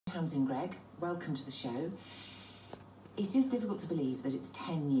Tamsin Greig. Welcome to the show. It is difficult to believe that it's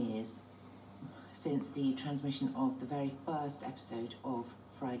 10 years since the transmission of the very first episode of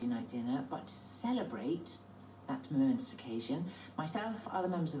Friday Night Dinner, but to celebrate that momentous occasion, myself, other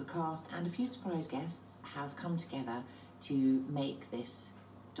members of the cast and a few surprise guests have come together to make this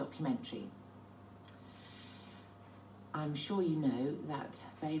documentary. I'm sure you know that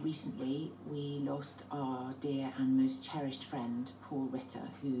very recently we lost our dear and most cherished friend, Paul Ritter,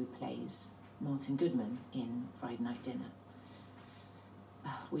 who plays Martin Goodman in Friday Night Dinner.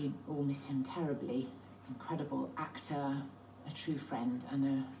 We all miss him terribly. Incredible actor, a true friend,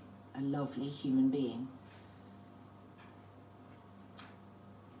 and a lovely human being.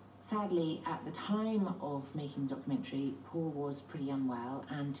 Sadly, at the time of making the documentary, Paul was pretty unwell,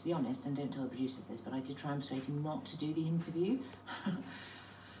 and to be honest, and don't tell the producers this, but I did try and persuade him not to do the interview.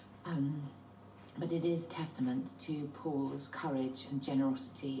 But it is testament to Paul's courage and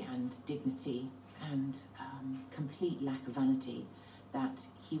generosity and dignity and complete lack of vanity that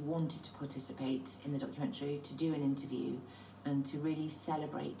he wanted to participate in the documentary, to do an interview, and to really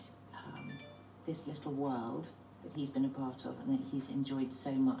celebrate this little world that he's been a part of and that he's enjoyed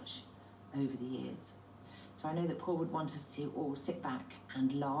so much over the years. So I know that Paul would want us to all sit back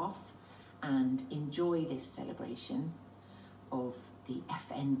and laugh and enjoy this celebration of the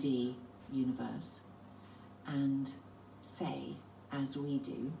FND universe and say, as we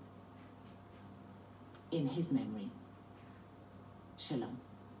do, in his memory, Shalom.